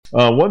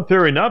One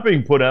theory not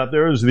being put out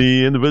there is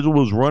the individual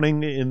who's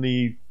running in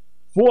the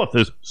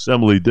 4th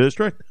Assembly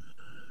District.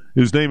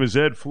 His name is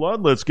Ed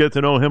Flood. Let's get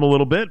to know him a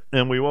little bit,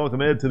 and we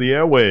welcome Ed to the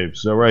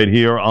airwaves right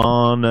here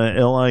on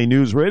LI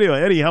News Radio.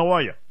 Eddie, how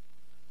are you?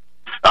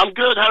 I'm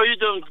good. How are you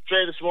doing,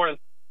 Jay, this morning?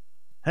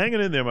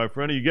 Hanging in there, my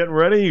friend. Are you getting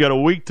ready? You got a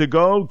week to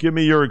go. Give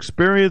me your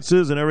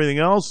experiences and everything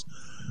else,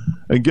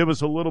 and give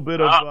us a little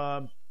bit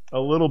of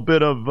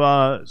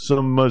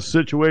some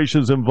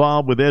situations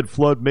involved with Ed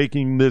Flood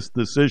making this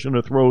decision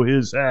to throw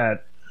his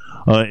hat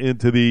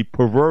into the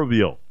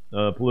proverbial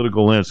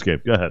political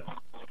landscape. Go ahead.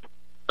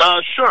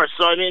 Sure.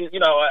 So, I mean,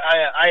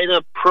 I had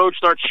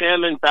approached our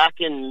chairman back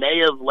in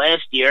May of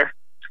last year,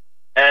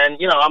 and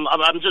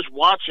I'm just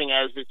watching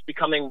as it's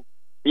becoming,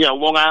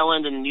 Long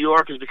Island and New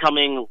York is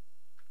becoming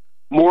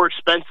more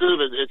expensive.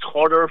 It's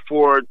harder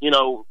for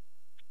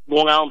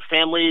Long Island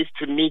families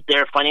to meet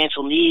their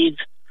financial needs.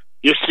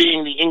 You're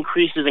seeing the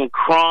increases in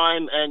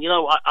crime, and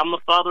I'm a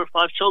father of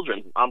 5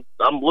 children.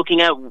 I'm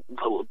looking at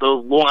the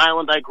Long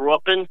Island I grew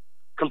up in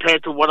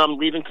compared to what I'm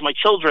leaving to my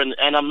children,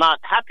 and I'm not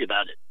happy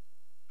about it.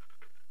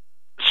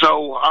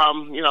 So,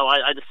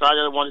 I decided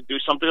I wanted to do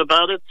something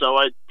about it, so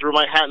I threw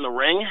my hat in the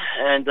ring,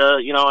 and,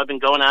 I've been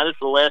going at it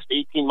for the last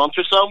 18 months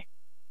or so.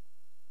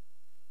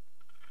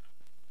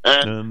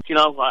 And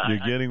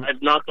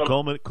I've not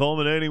done...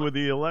 culminating with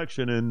the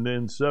election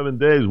in 7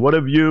 days. What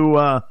have you,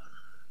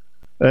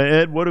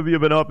 Ed, what have you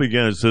been up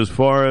against as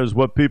far as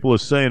what people are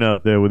saying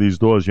out there with these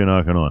doors you're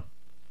knocking on?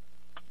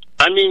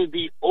 I mean,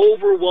 the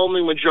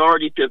overwhelming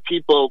majority of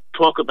people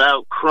talk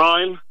about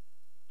crime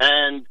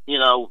and,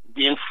 the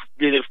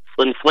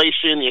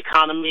inflation, the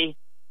economy.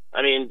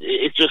 I mean,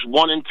 it's just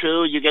 1 and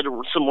 2. You get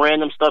some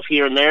random stuff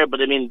here and there,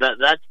 but I mean,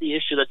 that's the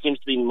issue that seems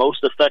to be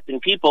most affecting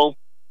people.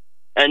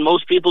 And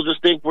most people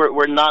just think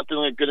we're not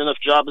doing a good enough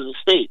job as a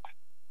state.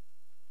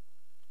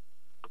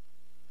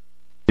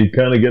 You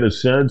kind of get a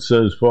sense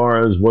as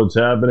far as what's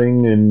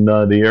happening in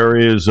the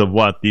areas of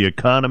the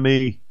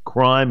economy,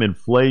 crime,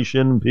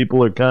 inflation.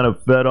 People are kind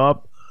of fed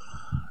up.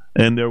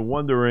 And they're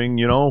wondering,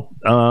 how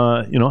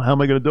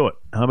am I going to do it?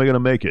 How am I going to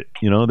make it?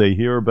 They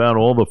hear about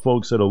all the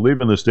folks that are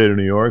leaving the state of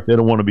New York. They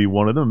don't want to be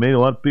one of them. Maybe a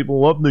lot of people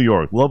love New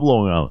York, love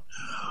Long Island.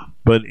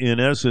 But in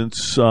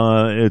essence,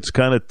 it's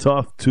kind of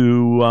tough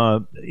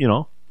to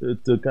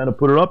kind of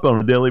put it up on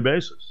a daily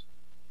basis.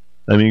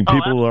 I mean,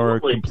 people are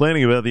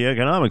complaining about the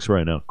economics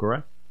right now,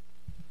 correct?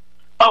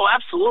 Oh,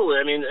 absolutely.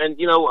 I mean, and,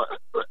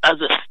 as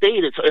a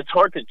state, it's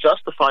hard to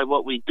justify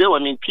what we do. I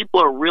mean,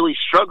 people are really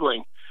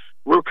struggling.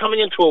 We're coming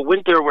into a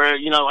winter where,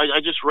 I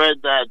just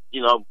read that,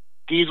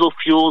 diesel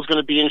fuel is going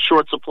to be in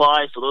short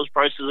supply, so those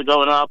prices are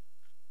going up.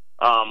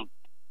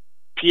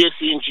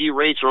 PSE&G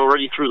rates are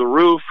already through the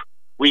roof.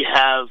 We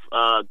have,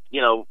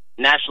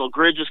 National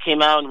Grid just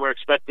came out, and we're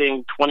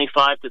expecting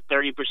 25 to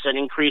 30%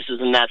 increases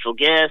in natural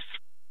gas.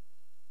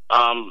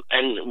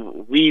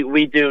 And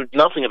we do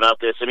nothing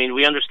about this. I mean,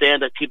 we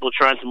understand that people are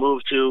trying to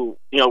move to,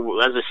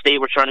 as a state,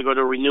 we're trying to go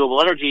to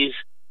renewable energies.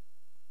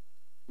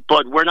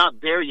 But we're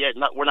not there yet.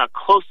 We're not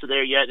close to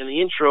there yet. In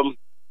the interim,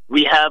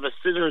 we have a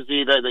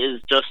citizenry that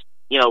is just,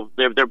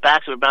 their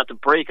backs are about to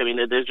break. I mean,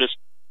 there's just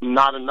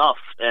not enough.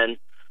 And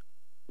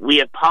we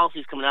have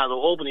policies coming out of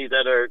Albany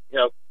that are,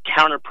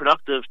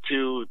 counterproductive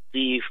to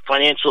the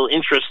financial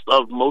interests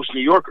of most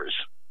New Yorkers.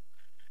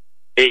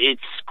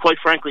 It's quite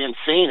frankly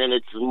insane, and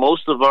it's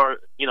most of the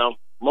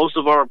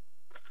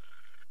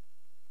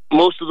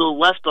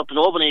left up in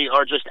Albany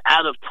are just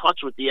out of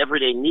touch with the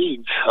everyday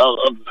needs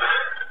of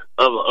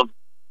the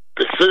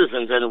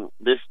citizens, and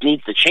this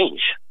needs to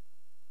change.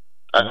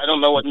 I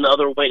don't know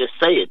another way to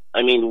say it.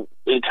 I mean,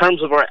 in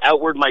terms of our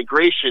outward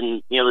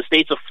migration, the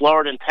states of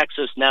Florida and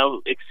Texas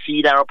now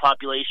exceed our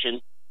population,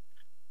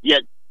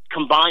 yet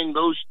combine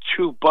those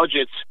 2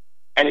 budgets,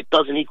 and it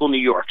doesn't equal New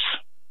York's.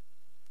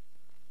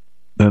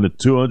 And a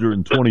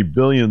 $220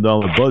 billion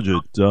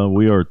budget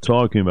we're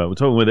talking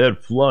with Ed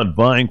Flood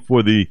vying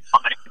for the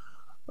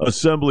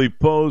Assembly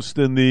post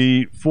in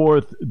the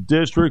 4th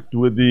District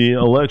with the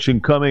election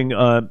coming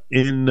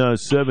in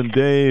 7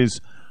 days.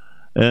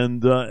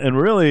 And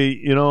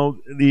really,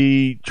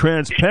 the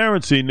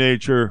transparency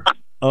nature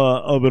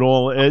of it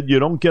all, Ed, you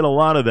don't get a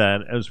lot of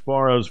that as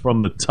far as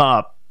from the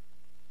top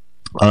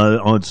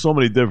on so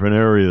many different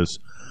areas.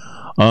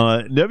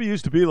 It never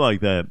used to be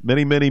like that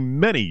many, many,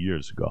 many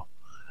years ago.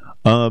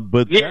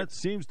 But that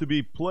seems to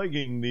be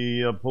plaguing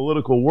the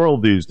political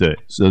world these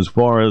days as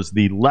far as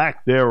the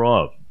lack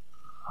thereof,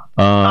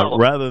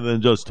 rather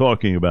than just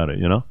talking about it,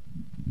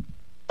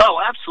 Oh,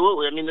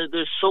 absolutely. I mean,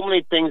 there's so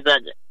many things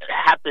that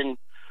happen.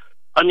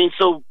 I mean,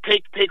 so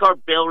take our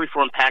bail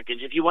reform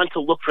package. If you went to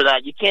look for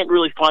that, you can't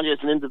really find it as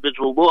an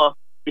individual law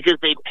because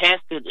they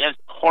passed it as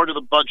part of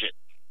the budget.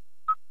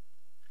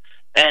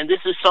 And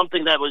this is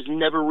something that was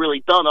never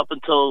really done up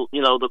until,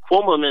 the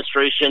Cuomo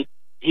administration.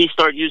 He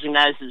started using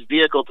that as his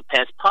vehicle to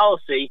pass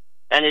policy,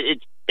 and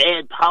it's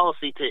bad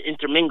policy to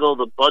intermingle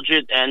the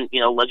budget and,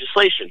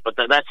 legislation. But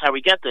that's how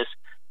we get this.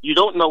 You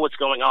don't know what's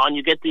going on.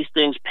 You get these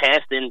things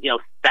passed in,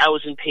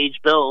 1,000-page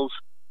bills,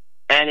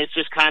 and it's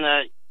just kind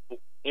of,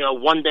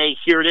 one day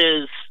here it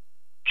is,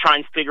 try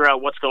and figure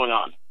out what's going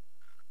on.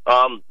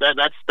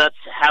 That's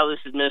how this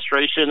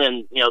administration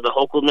and the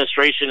Hochul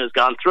administration has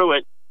gone through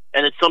it,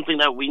 and it's something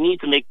that we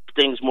need to make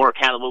things more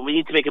accountable. We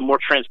need to make it more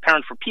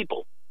transparent for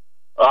people.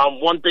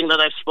 One thing that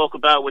I've spoke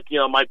about with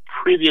my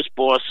previous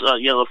boss,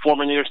 the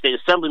former New York State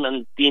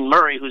Assemblyman Dean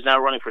Murray, who's now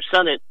running for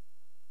Senate,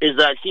 is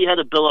that he had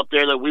a bill up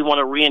there that we want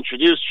to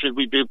reintroduce should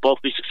we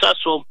both be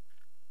successful.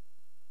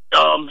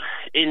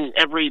 In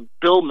every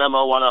bill memo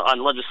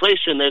on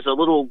legislation, there's a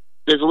little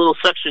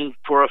section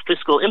for a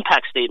fiscal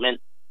impact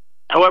statement.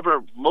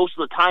 However, most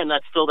of the time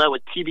that's filled out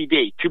with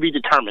TBD, to be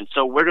determined.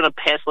 So we're going to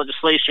pass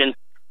legislation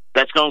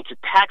that's going to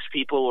tax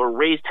people or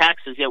raise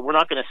taxes, yet we're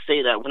not going to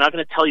say that. We're not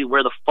going to tell you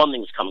where the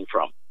funding is coming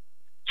from.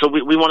 So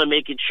we want to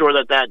make it sure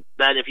that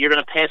if you're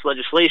going to pass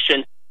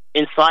legislation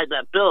inside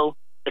that bill,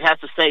 it has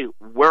to say,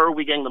 where are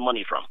we getting the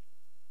money from?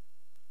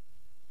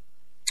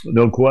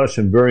 No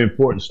question. Very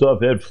important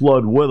stuff. Ed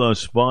Flood with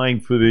us, vying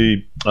for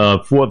the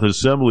 4th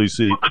Assembly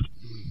seat.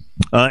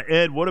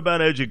 Ed, what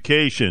about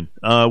education?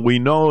 We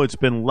know it's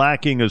been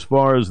lacking as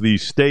far as the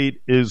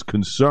state is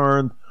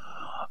concerned.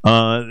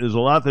 There's a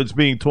lot that's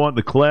being taught in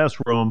the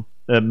classroom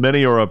that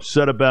many are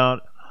upset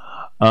about.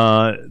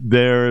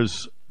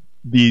 There's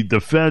the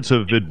defense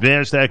of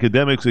advanced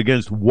academics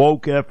against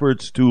woke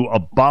efforts to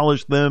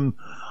abolish them.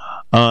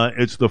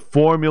 It's the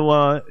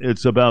formula.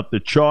 It's about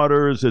the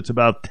charters. It's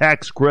about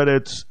tax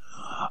credits.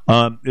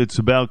 It's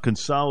about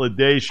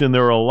consolidation.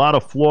 There are a lot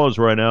of flaws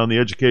right now in the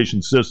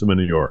education system in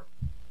New York.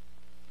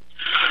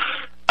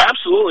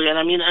 Absolutely. And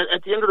I mean,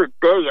 at the end of the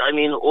day, I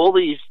mean, all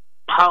these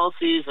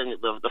policies and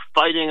the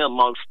fighting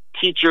amongst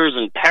teachers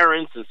and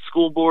parents and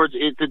school boards,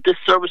 it's a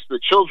disservice to the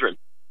children.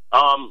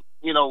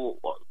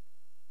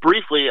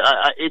 Briefly,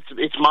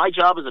 it's my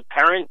job as a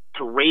parent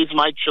to raise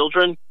my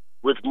children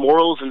with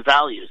morals and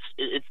values.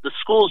 It's the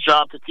school's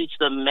job to teach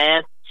them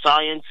math,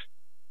 science,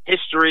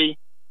 history,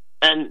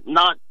 and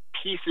not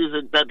pieces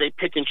that they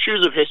pick and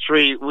choose of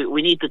history.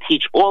 We need to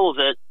teach all of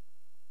it,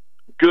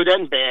 good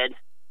and bad,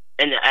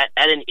 and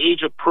at an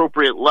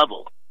age-appropriate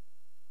level.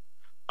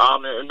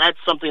 And that's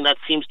something that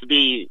seems to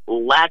be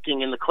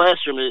lacking in the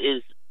classroom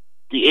is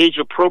the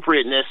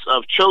age-appropriateness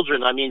of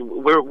children. I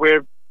mean,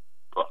 we're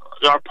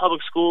our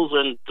public schools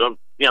and,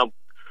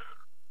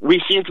 we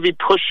seem to be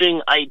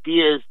pushing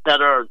ideas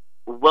that are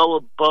well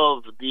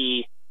above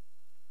the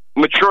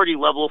maturity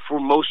level for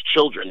most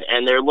children,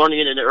 and they're learning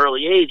it at an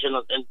early age. And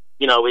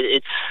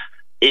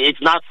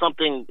it's not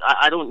something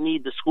I don't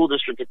need the school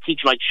district to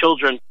teach my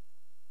children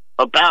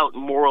about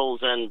morals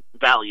and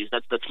values.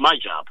 That's my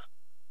job.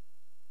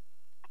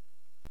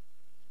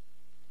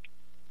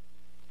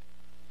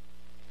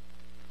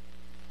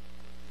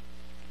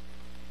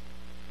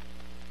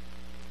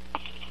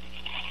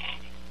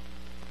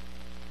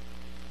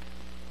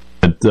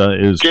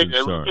 Is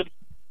concerned.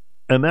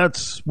 And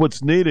that's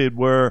what's needed,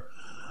 where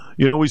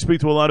we speak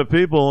to a lot of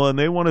people and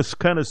they want to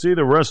kind of see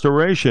the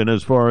restoration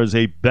as far as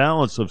a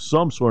balance of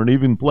some sort, an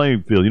even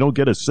playing field. You don't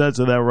get a sense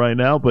of that right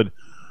now, but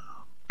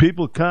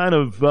people kind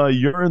of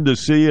yearn to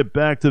see it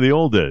back to the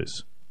old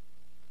days.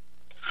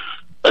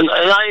 And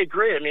I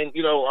agree. I mean,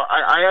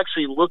 I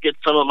actually look at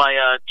some of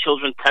my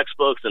children's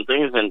textbooks and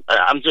things, and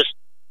I'm just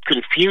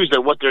confused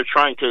at what they're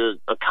trying to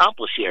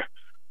accomplish here.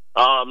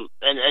 And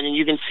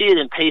you can see it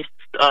in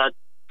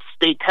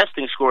state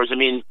testing scores. I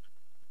mean,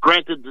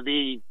 granted,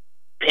 the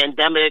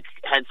pandemic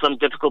had some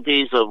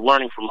difficulties of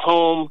learning from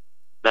home.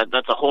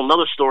 That's a whole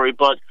nother story.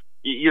 But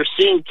you're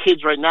seeing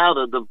kids right now,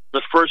 the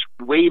first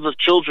wave of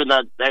children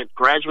that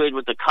graduated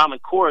with the Common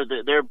Core,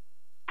 their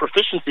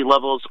proficiency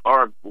levels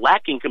are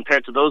lacking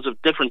compared to those of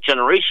different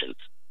generations.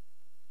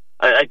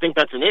 I think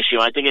that's an issue.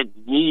 I think it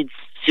needs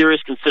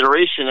serious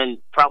consideration and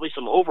probably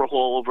some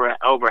overhaul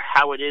over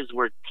how it is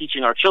we're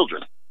teaching our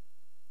children.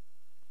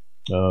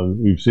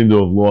 We seem to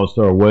have lost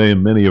our way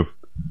in many a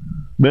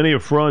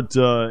front,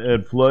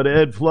 Ed Flood.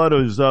 Ed Flood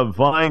is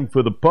vying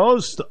for the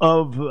post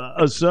of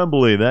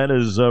Assembly. That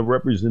is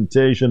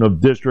representation of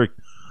District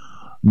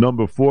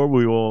Number 4.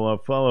 We will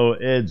follow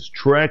Ed's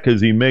trek as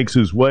he makes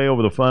his way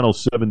over the final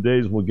 7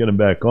 days. We'll get him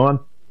back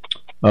on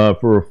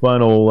for a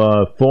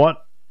final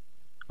thought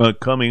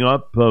coming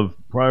up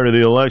prior to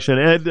the election.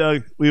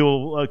 Ed, we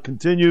will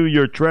continue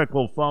your trek.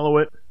 We'll follow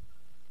it.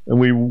 And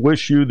we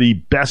wish you the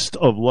best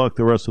of luck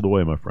the rest of the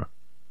way, my friend.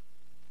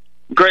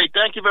 Great.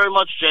 Thank you very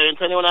much, Jay. And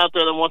to anyone out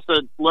there that wants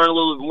to learn a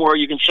little bit more,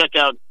 you can check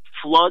out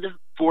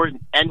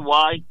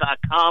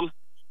flood4ny.com.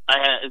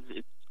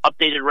 It's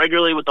updated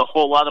regularly with a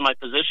whole lot of my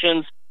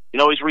positions. You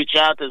can always reach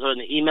out. There's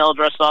an email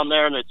address on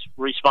there, and it's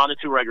responded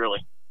to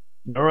regularly.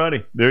 All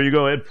righty. There you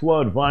go, Ed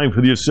Flood, vying for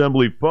the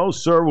Assembly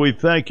post. Sir, we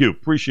thank you.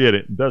 Appreciate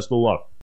it. Best of luck.